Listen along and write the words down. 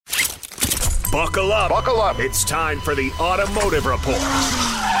Buckle up. Buckle up. It's time for the Automotive Report.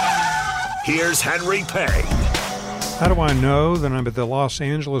 Here's Henry Payne. How do I know that I'm at the Los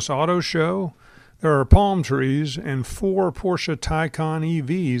Angeles Auto Show? There are palm trees and 4 Porsche Taycan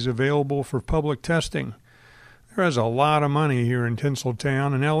EVs available for public testing. There is a lot of money here in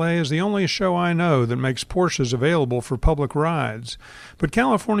Tinseltown, and LA is the only show I know that makes Porsches available for public rides. But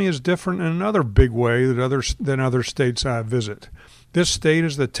California is different in another big way than other states I visit. This state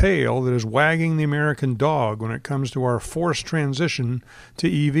is the tail that is wagging the American dog when it comes to our forced transition to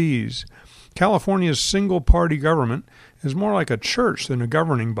EVs. California's single-party government is more like a church than a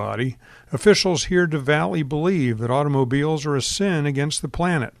governing body. Officials here devoutly believe that automobiles are a sin against the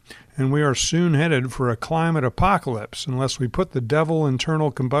planet, and we are soon headed for a climate apocalypse unless we put the devil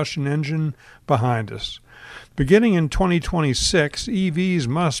internal combustion engine behind us. Beginning in 2026, EVs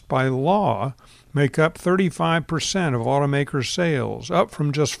must, by law, make up 35% of automakers' sales, up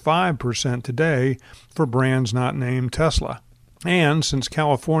from just 5% today for brands not named Tesla. And since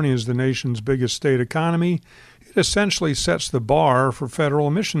California is the nation's biggest state economy, it essentially sets the bar for federal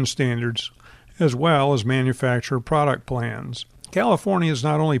emission standards, as well as manufacturer product plans. California is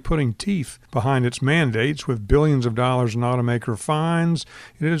not only putting teeth behind its mandates with billions of dollars in automaker fines,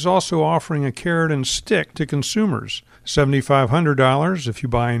 it is also offering a carrot and stick to consumers. $7,500 if you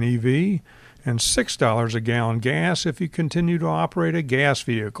buy an EV, and $6 a gallon gas if you continue to operate a gas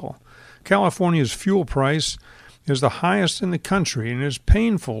vehicle. California's fuel price is the highest in the country and is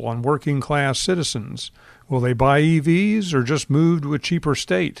painful on working-class citizens. Will they buy EVs or just move to a cheaper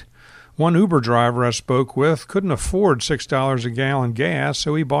state? One Uber driver I spoke with couldn't afford $6 a gallon gas,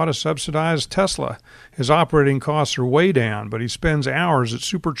 so he bought a subsidized Tesla. His operating costs are way down, but he spends hours at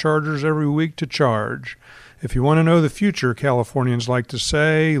superchargers every week to charge. If you want to know the future, Californians like to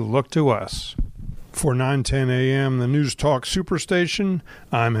say, look to us. For 910 AM, the News Talk Superstation,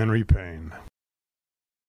 I'm Henry Payne.